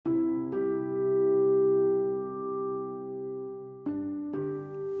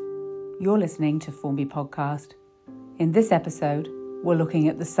You're listening to Formby Podcast. In this episode, we're looking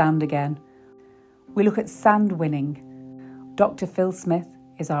at the sand again. We look at sand winning. Dr. Phil Smith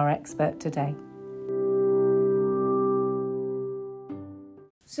is our expert today.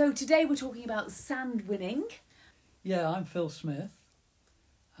 So today we're talking about sand winning. Yeah, I'm Phil Smith,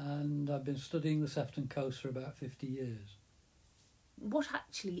 and I've been studying the Sefton Coast for about 50 years. What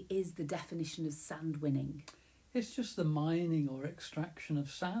actually is the definition of sand winning? It's just the mining or extraction of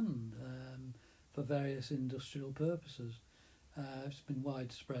sand for various industrial purposes. It's been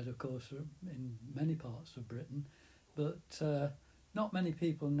widespread, of course, in many parts of Britain, but not many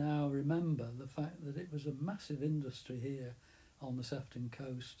people now remember the fact that it was a massive industry here on the Sefton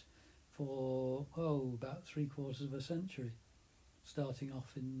Coast for, about 3/4 of a century, starting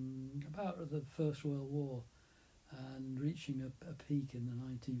off in about the First World War and reaching a peak in the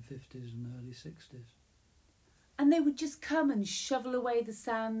 1950s and early 60s. And they would just come and shovel away the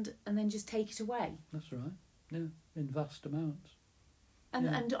sand and then just take it away? That's right, yeah, in vast amounts.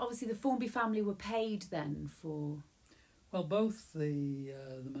 And obviously the Formby family were paid then for... Well, both the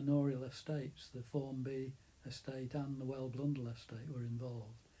manorial estates, the Formby estate and the Well-Blundell estate, were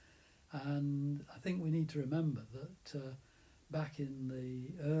involved. And I think we need to remember that back in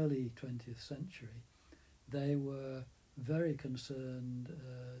the early 20th century, they were very concerned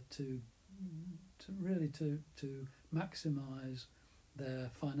to maximise their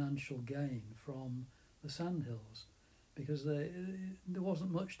financial gain from the sandhills, because there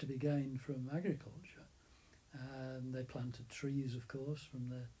wasn't much to be gained from agriculture. And they planted trees, of course, from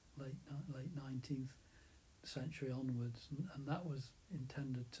the late 19th century onwards, and that was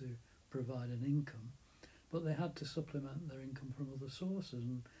intended to provide an income. But they had to supplement their income from other sources,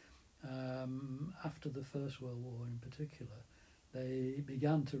 and after the First World War in particular, they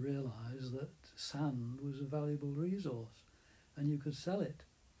began to realise that sand was a valuable resource and you could sell it.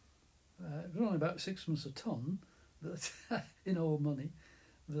 It was only about 6 months a tonne, that in old money,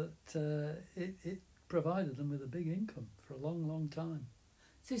 that it provided them with a big income for a long, long time.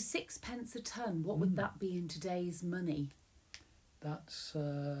 So 6p a tonne, what would that be in today's money? That's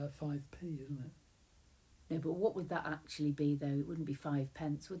 5p, isn't it? No, but what would that actually be, though? It wouldn't be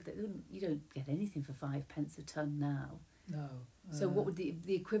 5p, would it? You don't get anything for 5p a tonne now. No. So what would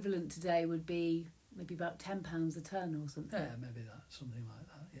the equivalent today would be? Maybe about £10 a tonne or something? Yeah, maybe something like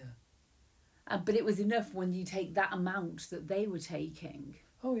that, yeah. But it was enough when you take that amount that they were taking.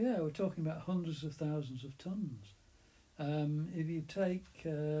 Oh yeah, we're talking about hundreds of thousands of tonnes. If you take,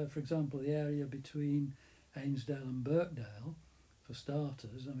 for example, the area between Ainsdale and Birkdale, for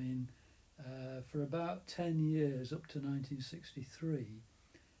starters, I mean, for about 10 years, up to 1963,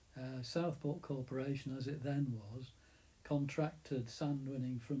 Southport Corporation, as it then was, contracted sand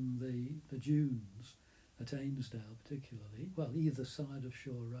winning from the dunes at Ainsdale particularly, well, either side of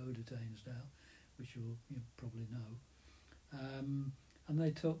Shore Road at Ainsdale, which you probably know, and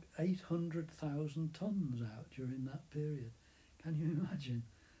they took 800,000 tonnes out during that period. Can you imagine?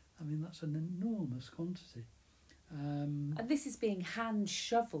 I mean, that's an enormous quantity. And this is being hand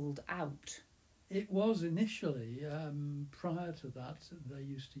shovelled out. It was initially. Prior to that, they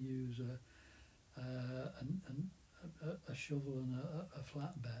used to use a shovel and a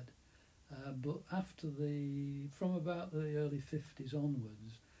flatbed. But from about the early 50s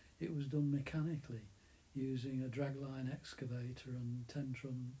onwards, it was done mechanically, using a dragline excavator and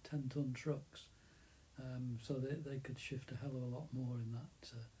 10-ton trucks. So they could shift a hell of a lot more in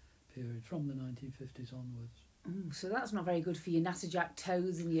that period, from the 1950s onwards. So that's not very good for your natterjack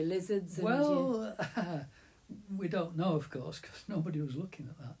toads and your lizards. We don't know, of course, because nobody was looking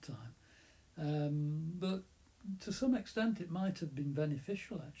at that time. But to some extent it might have been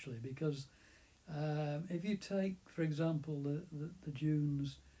beneficial, actually, because if you take, for example, the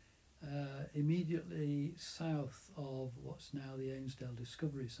dunes immediately south of what's now the Ainsdale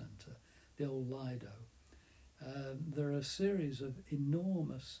Discovery Centre, the old Lido, there are a series of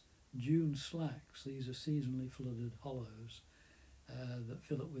enormous dune slacks. These are seasonally flooded hollows that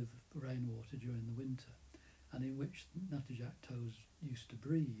fill up with rainwater during the winter, and in which natterjack toads used to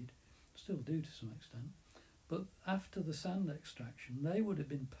breed, still do to some extent. But after the sand extraction, they would have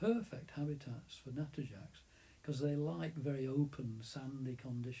been perfect habitats for natterjacks, because they like very open, sandy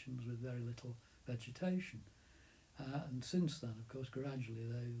conditions with very little vegetation. And since then, of course, gradually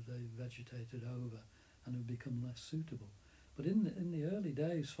they've vegetated over and have become less suitable. But in the early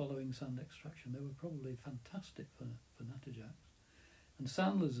days following sand extraction, they were probably fantastic for natterjacks. And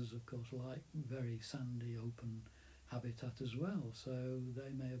sand lizards, of course, like very sandy, open habitat as well, so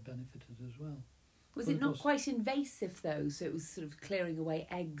they may have benefited as well. Was it not quite invasive, though, so it was sort of clearing away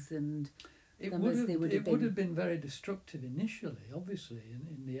eggs and... them as they would have been. It would have been very destructive initially, obviously,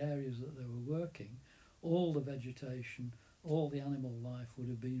 in the areas that they were working. All the vegetation, all the animal life would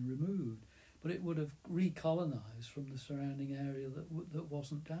have been removed, but it would have recolonised from the surrounding area that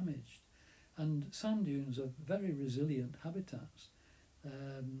wasn't damaged. And sand dunes are very resilient habitats.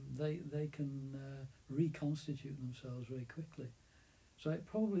 They can reconstitute themselves very quickly. So it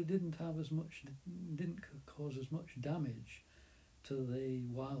probably didn't cause as much damage to the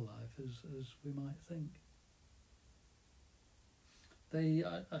wildlife as we might think.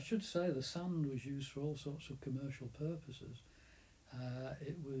 I should say the sand was used for all sorts of commercial purposes.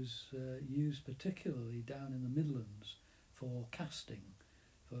 It was used particularly down in the Midlands for casting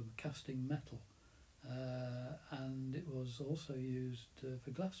metal, and it was also used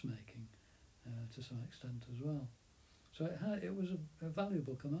for glass making to some extent as well. So it was a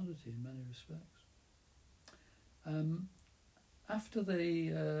valuable commodity in many respects. After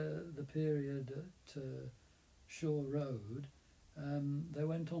the period at Shaw Road, they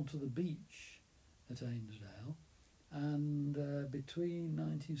went on to the beach at Ainsdale, and between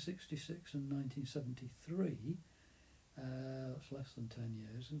 1966 and 1973, that's less than 10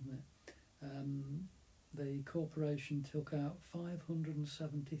 years, isn't it? The corporation took out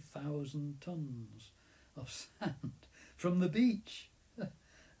 570,000 tonnes of sand from the beach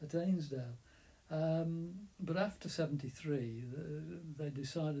at Ainsdale. But after 73, they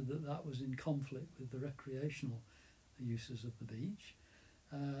decided that was in conflict with the recreational uses of the beach,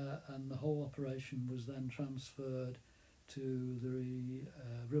 and the whole operation was then transferred to the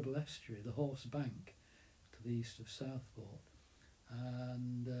Ribble Estuary, the Horse Bank, to the east of Southport,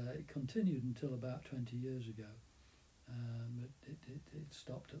 and it continued until about 20 years ago. It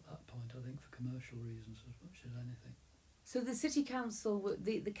stopped at that point, I think, for commercial reasons as much as anything. So the city council,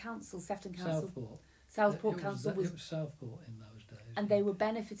 the council, Sefton Council, Southport Council it was Southport in those days, and they were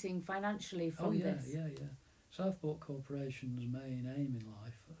benefiting financially from this. Yeah. Southport Corporation's main aim in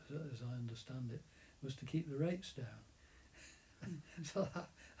life, as I understand it, was to keep the rates down. So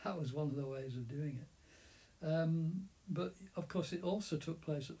that was one of the ways of doing it. But of course, it also took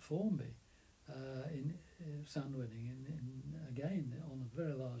place at Formby in sand winning, again on a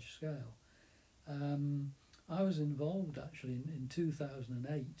very large scale. I was involved actually in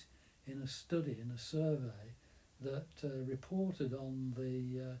 2008 in a study, in a survey that reported on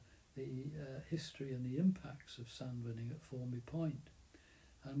the history and the impacts of sand winning at Formby Point,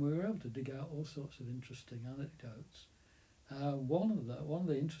 and we were able to dig out all sorts of interesting anecdotes. One of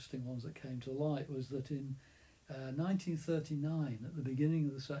the interesting ones that came to light was that in 1939, at the beginning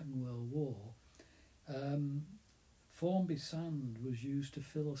of the Second World War, Formby sand was used to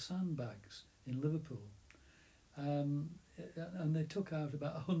fill sandbags in Liverpool. And they took out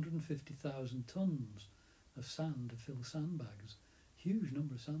about 150,000 tonnes of sand to fill sandbags. Huge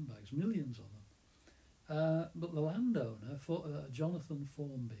number of sandbags, millions of them. But the landowner, Jonathan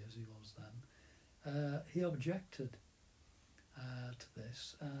Formby as he was then, he objected to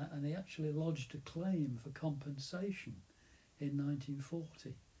this, and he actually lodged a claim for compensation in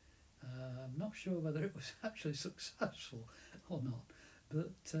 1940. I'm not sure whether it was actually successful or not,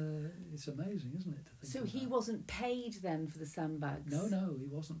 but it's amazing, isn't it, to think So of he that. wasn't paid then for the sandbags? No, he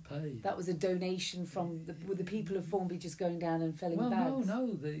wasn't paid. That was a donation from the people of Formby just going down and filling bags?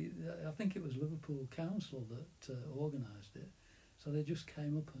 No. I think it was Liverpool Council that organised it. So they just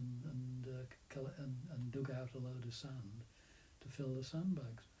came up and dug out a load of sand to fill the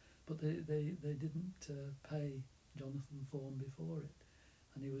sandbags. But they didn't pay Jonathan Formby for it,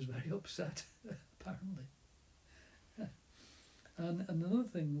 and he was very upset, apparently. And another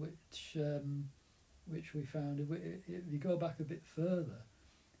thing which we found, if you go back a bit further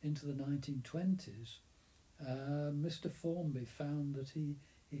into the 1920s, Mr. Formby found that he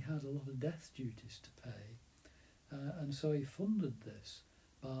had a lot of death duties to pay, and so he funded this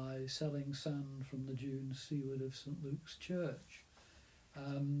by selling sand from the dunes seaward of St Luke's Church.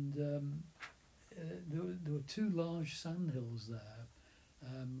 And there were two large sandhills there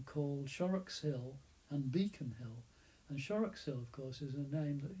called Shorrocks Hill and Beacon Hill. And Shorrocks Hill, of course, is a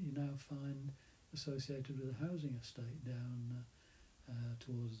name that you now find associated with a housing estate down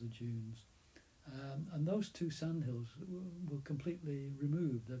towards the dunes. And those two sandhills were completely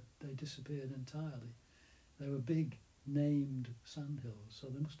removed. They disappeared entirely. They were big, named sandhills, so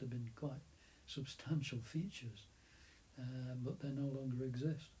they must have been quite substantial features, but they no longer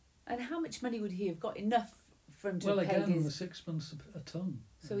exist. And how much money would he have got? Enough for him to pay again, his... the £6 a tonne.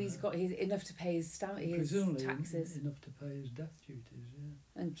 So he's got enough to pay his presumably taxes. Enough to pay his death duties,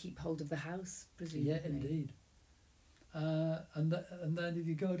 yeah. And keep hold of the house, presumably. Yeah, indeed. And then if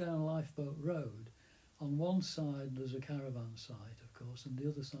you go down Lifeboat Road, on one side there's a caravan site, of course, and the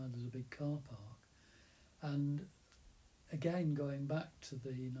other side there's a big car park. And again, going back to the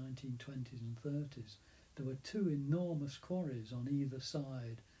 1920s and 30s, there were two enormous quarries on either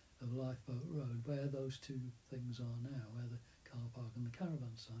side of Lifeboat Road, where those two things are now, where the car park and the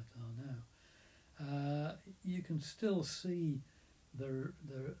caravan site are now. You can still see the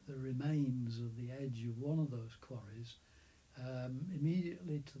remains of the edge of one of those quarries.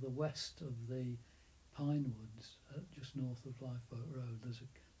 Immediately to the west of the pine woods, just north of Lifeboat Road, there's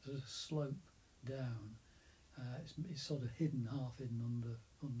a slope down. It's sort of hidden, half hidden under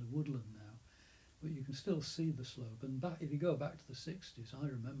woodland now, but you can still see the slope. And if you go back to the 60s, I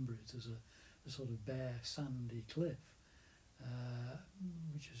remember it as a sort of bare, sandy cliff,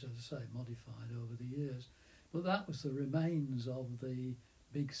 which is, as I say, modified over the years. But that was the remains of the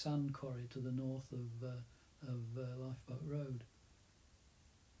big sand quarry to the north of Lifeboat Road.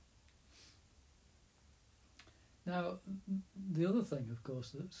 Now, the other thing, of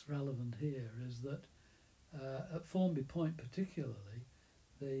course, that's relevant here is that at Formby Point particularly,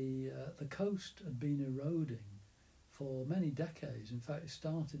 the coast had been eroding for many decades. In fact, it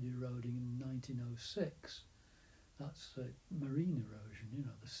started eroding in 1906. That's marine erosion,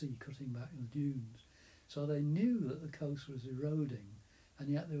 the sea cutting back the dunes. So they knew that the coast was eroding, and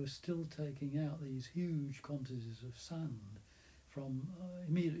yet they were still taking out these huge quantities of sand from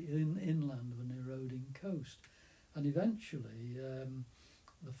immediately inland of an eroding coast. And eventually,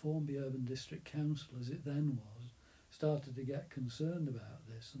 the Formby Urban District Council, as it then was, started to get concerned about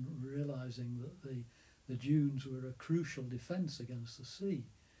this and realising that the dunes were a crucial defence against the sea.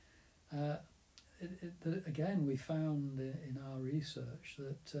 Again, we found in our research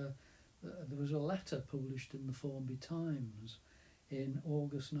that there was a letter published in the Formby Times in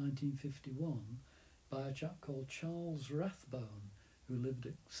August 1951 by a chap called Charles Rathbone, who lived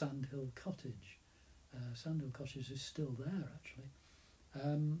at Sandhill Cottage. Sandhill Cottage is still there, actually.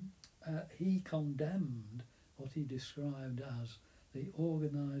 He condemned what he described as the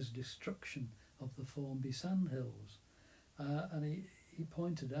organised destruction of the Formby sandhills. And he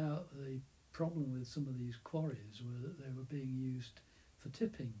pointed out the problem with some of these quarries were that they were being used for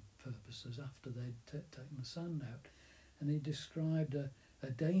tipping purposes after they'd taken the sand out. And he described a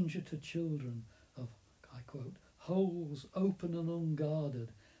danger to children of, I quote, holes open and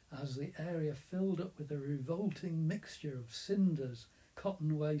unguarded as the area filled up with a revolting mixture of cinders,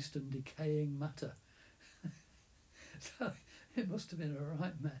 cotton waste and decaying matter. So it must have been a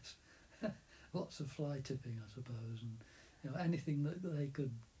right mess. Lots of fly tipping, I suppose, and anything that they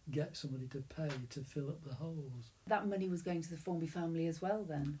could get somebody to pay to fill up the holes. That money was going to the Formby family as well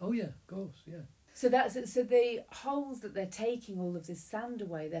then? Oh yeah, of course, yeah. So the holes that they're taking all of this sand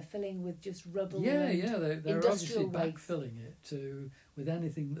away, they're filling with just rubble. They're industrial obviously waste. backfilling it with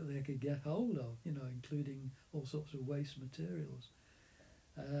anything that they could get hold of, including all sorts of waste materials.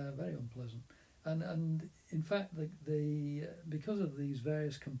 Very unpleasant. And in fact, because of these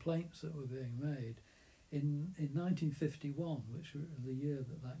various complaints that were being made, in 1951, which was the year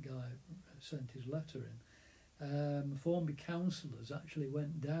that guy sent his letter in, Formby councillors actually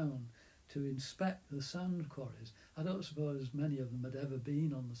went down to inspect the sand quarries. I don't suppose many of them had ever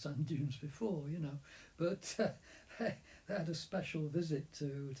been on the sand dunes before, but they had a special visit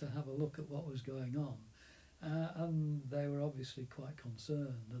to have a look at what was going on. And they were obviously quite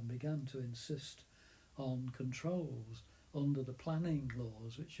concerned and began to insist on controls under the planning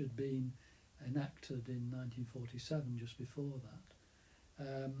laws which had been enacted in 1947, just before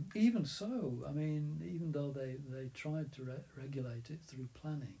that. Even so, even though they tried to regulate it through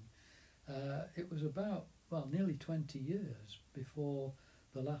planning, it was about, nearly 20 years before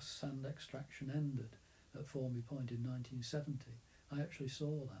the last sand extraction ended at Formby Point in 1970. I actually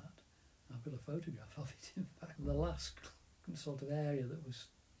saw that. I've got a photograph of it, in fact. The last sort of area that was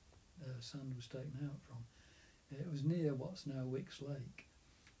sand was taken out from. It was near what's now Wicks Lake.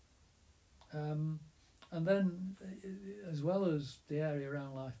 And then, as well as the area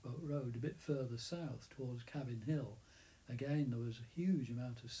around Lifeboat Road, a bit further south towards Cabin Hill, again there was a huge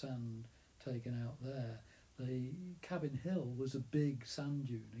amount of sand taken out there. The Cabin Hill was a big sand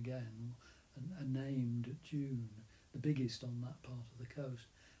dune again, a named dune, the biggest on that part of the coast,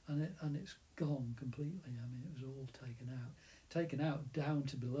 and it's gone completely. It was all taken out down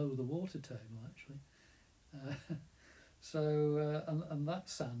to below the water table actually. And that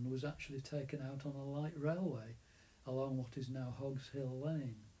sand was actually taken out on a light railway along what is now Hogs Hill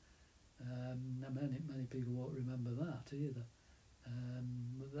Lane. Many people won't remember that either.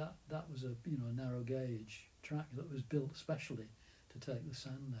 But that was a narrow gauge track that was built specially to take the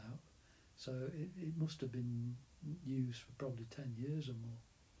sand out. So it must have been used for probably 10 years or more.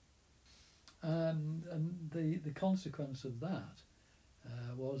 And the consequence of that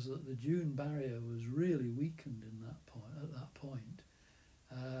was that the dune barrier was really weakened at that point.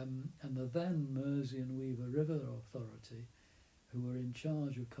 And the then Mersey and Weaver River Authority, who were in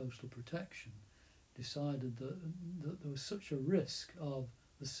charge of coastal protection, decided that there was such a risk of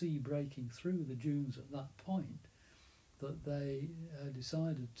the sea breaking through the dunes at that point that they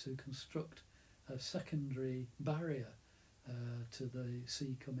decided to construct a secondary barrier to the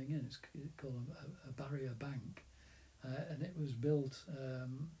sea coming in. It's called a barrier bank. And it was built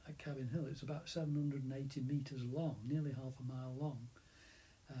at Cabin Hill. It's about 780 metres long, nearly half a mile long.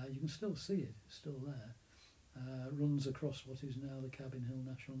 You can still see it, it's still there. Runs across what is now the Cabin Hill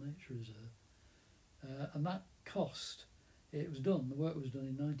National Nature Reserve. And that cost, the work was done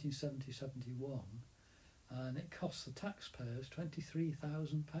in 1970-71, and it cost the taxpayers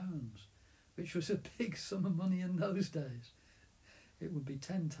 £23,000, which was a big sum of money in those days. It would be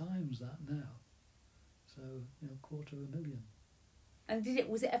 10 times that now. So, $250,000. And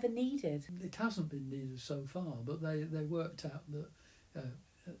was it ever needed? It hasn't been needed so far, but they worked out that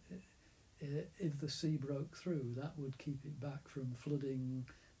if the sea broke through, that would keep it back from flooding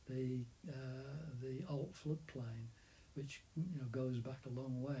the Alt floodplain, which goes back a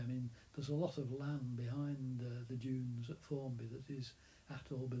long way. I mean, there's a lot of land behind the dunes at Formby that is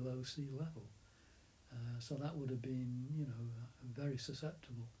at or below sea level, so that would have been very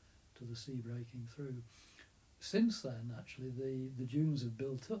susceptible to the sea breaking through. Since then, actually, the dunes have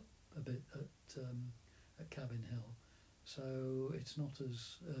built up a bit at Cabin Hill, so it's not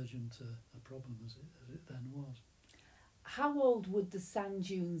as urgent a problem as it then was. How old would the sand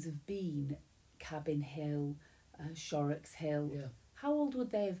dunes have been? Cabin Hill, Shorrocks Hill. Yeah. How old would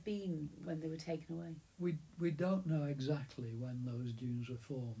they have been when they were taken away? We don't know exactly when those dunes were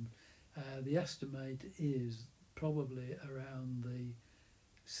formed. The estimate is probably around the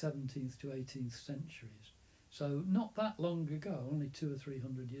 17th to 18th centuries. So not that long ago, only 200 or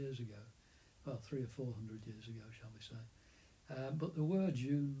 300 years ago. Well, 300 or 400 years ago, shall we say. But there were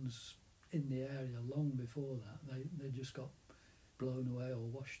dunes in the area long before that. They just got blown away or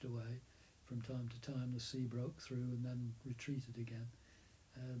washed away. From time to time the sea broke through and then retreated again.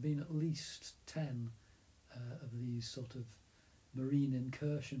 Been at least 10 of these sort of marine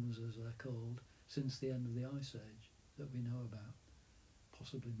incursions, as they're called, since the end of the Ice Age that we know about.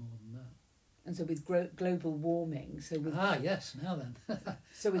 Possibly more than that. And so with global warming, yes, now then.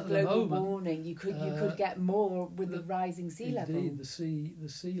 So with global warming, you could get more with the rising sea level. Indeed, the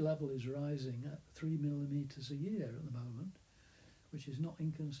sea level is rising at 3 millimetres a year at the moment, which is not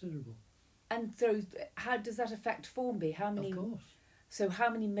inconsiderable. And so, how does that affect Formby? How many? Of course. So how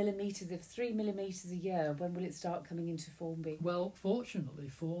many millimetres? If 3 millimetres a year, when will it start coming into Formby? Well, fortunately,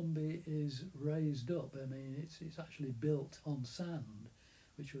 Formby is raised up. I mean, it's actually built on sand,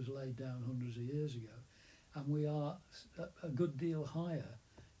 which was laid down hundreds of years ago, and we are a good deal higher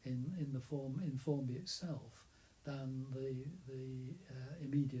in Formby itself than the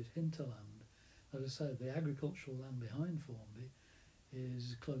immediate hinterland. As I said, the agricultural land behind Formby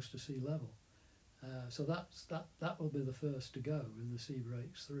is close to sea level. So that will be the first to go when the sea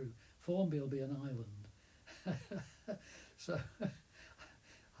breaks through. Formby will be an island, so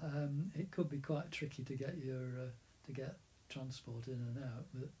it could be quite tricky to get transport in and out.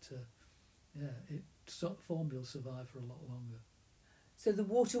 But Formby will survive for a lot longer. So the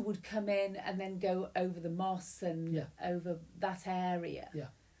water would come in and then go over the moss and over that area. Yeah.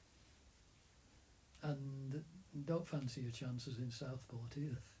 And don't fancy your chances in Southport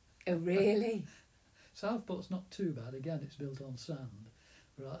either. Oh, really? Southport's not too bad. Again, it's built on sand,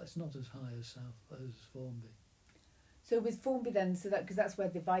 but it's not as high as Formby. So with Formby then, because that's where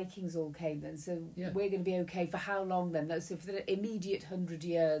the Vikings all came then, so we're going to be okay for how long then? So for the immediate 100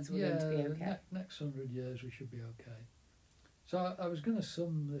 years we're going to be okay? Next 100 years we should be okay. So I was going to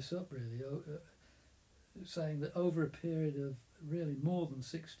sum this up really, saying that over a period of really more than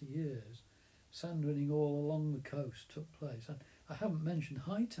 60 years, sand winning all along the coast took place. And I haven't mentioned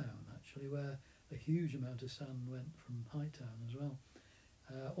Hightown actually, where a huge amount of sand went from Hightown as well.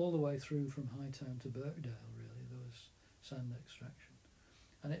 All the way through from Hightown to Birkdale really, there was sand extraction.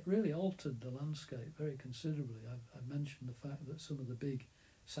 And it really altered the landscape very considerably. I've mentioned the fact that some of the big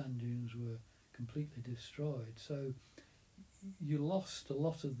sand dunes were completely destroyed. So you lost a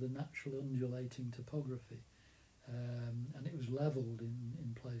lot of the natural undulating topography, and it was levelled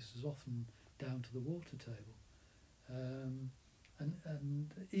in places, often down to the water table.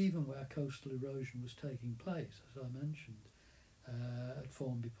 And even where coastal erosion was taking place, as I mentioned, at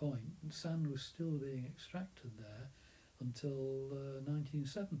Formby Point, sand was still being extracted there until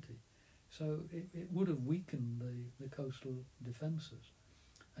 1970. So it would have weakened the coastal defences.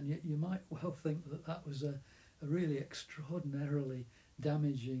 And yet you might well think that was a really extraordinarily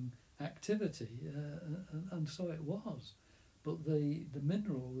damaging activity, and so it was. But the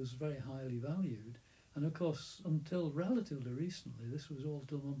mineral was very highly valued, and of course, until relatively recently, this was all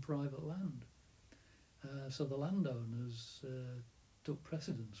done on private land. So the landowners took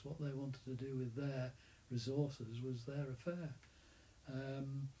precedence. What they wanted to do with their resources was their affair.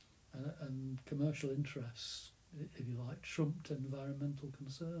 And commercial interests, if you like, trumped environmental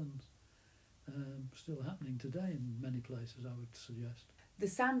concerns. Still happening today in many places, I would suggest. The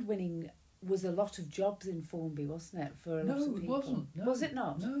sand winning was a lot of jobs in Formby, wasn't it, for a lot of people? No, it wasn't. No. Was it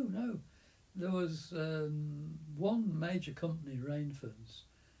not? No. There was one major company, Rainfords,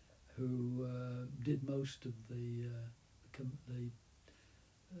 who did most of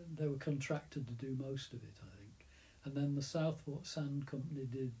they were contracted to do most of it, I think. And then the Southport Sand Company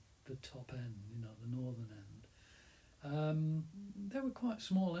did the top end, the northern end. They were quite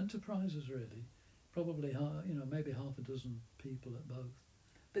small enterprises, really. Probably, maybe half a dozen people at both.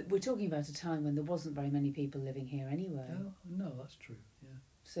 But we're talking about a time when there wasn't very many people living here anyway. Oh, no, that's true. Yeah.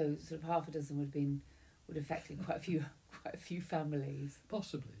 So sort of half a dozen would have affected quite a few families.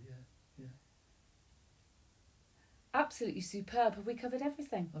 Possibly, yeah. Absolutely superb. Have we covered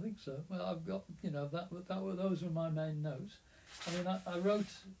everything? I think so. Well, I've got those were my main notes. I mean, I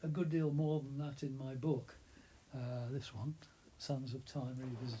wrote a good deal more than that in my book. This one, Sands of Time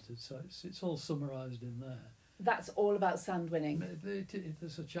Revisited. So it's all summarised in there. That's all about sand winning.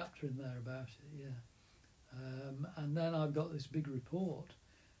 There's a chapter in there about it, yeah. And then I've got this big report,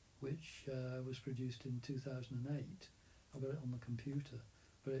 which was produced in 2008. I've got it on the computer,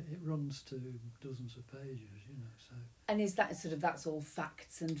 but it runs to dozens of pages, So. And is that that's all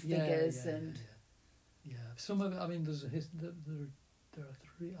facts and figures Yeah. Some of it. I mean, there are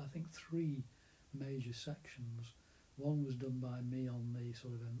three major sections. One was done by me on the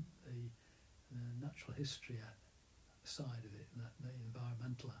sort of the natural history side of it, and the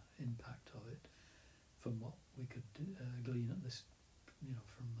environmental impact of it, from what we could glean at this,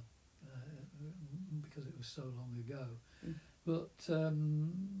 from because it was so long ago. Mm. But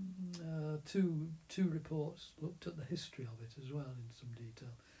two reports looked at the history of it as well in some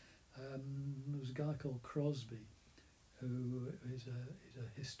detail. There was a guy called Crosby, who is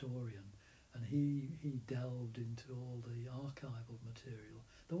a historian, and he delved into all the archival material.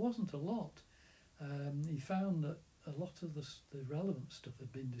 There wasn't a lot. He found that a lot of the relevant stuff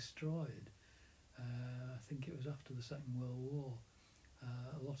had been destroyed. I think it was after the Second World War.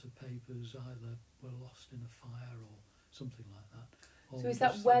 A lot of papers either were lost in a fire or something like that. So is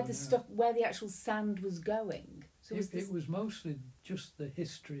that where the actual sand was going? So it was mostly just the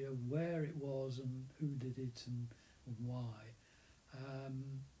history of where it was and who did it and why.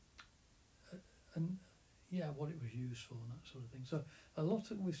 And what it was used for and that sort of thing. So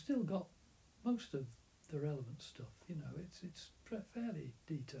we've still got most of the relevant stuff. It's fairly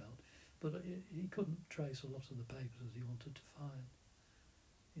detailed, but he couldn't trace a lot of the papers he wanted to find.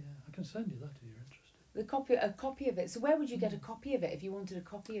 Yeah, I can send you that if you're interested. A copy of it. So where would you get a copy of it if you wanted a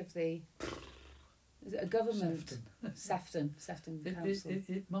copy of the? Is it a government? Sefton Council.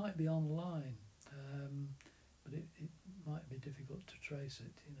 It might be online, but it might be difficult to trace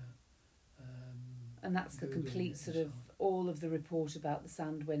it. And that's the complete sort of all of the report about the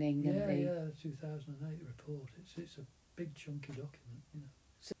sand winning. The 2008 report. It's a big chunky document.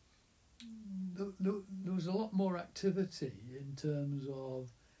 So, there was a lot more activity in terms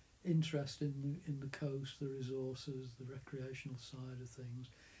of interest in the coast, the resources, the recreational side of things.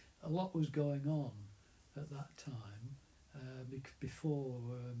 A lot was going on at that time before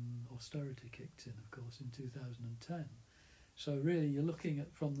austerity kicked in, of course, in 2010. So really you're looking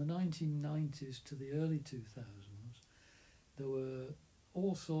at from the 1990s to the early 2000s, there were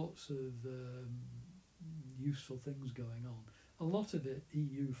all sorts of useful things going on. A lot of it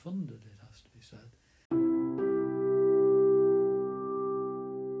EU funded, it has to be said.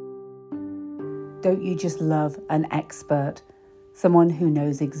 Don't you just love an expert? Someone who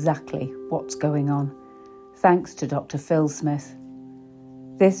knows exactly what's going on. Thanks to Dr. Phil Smith.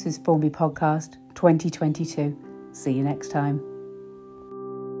 This is Formby Podcast 2022. See you next time.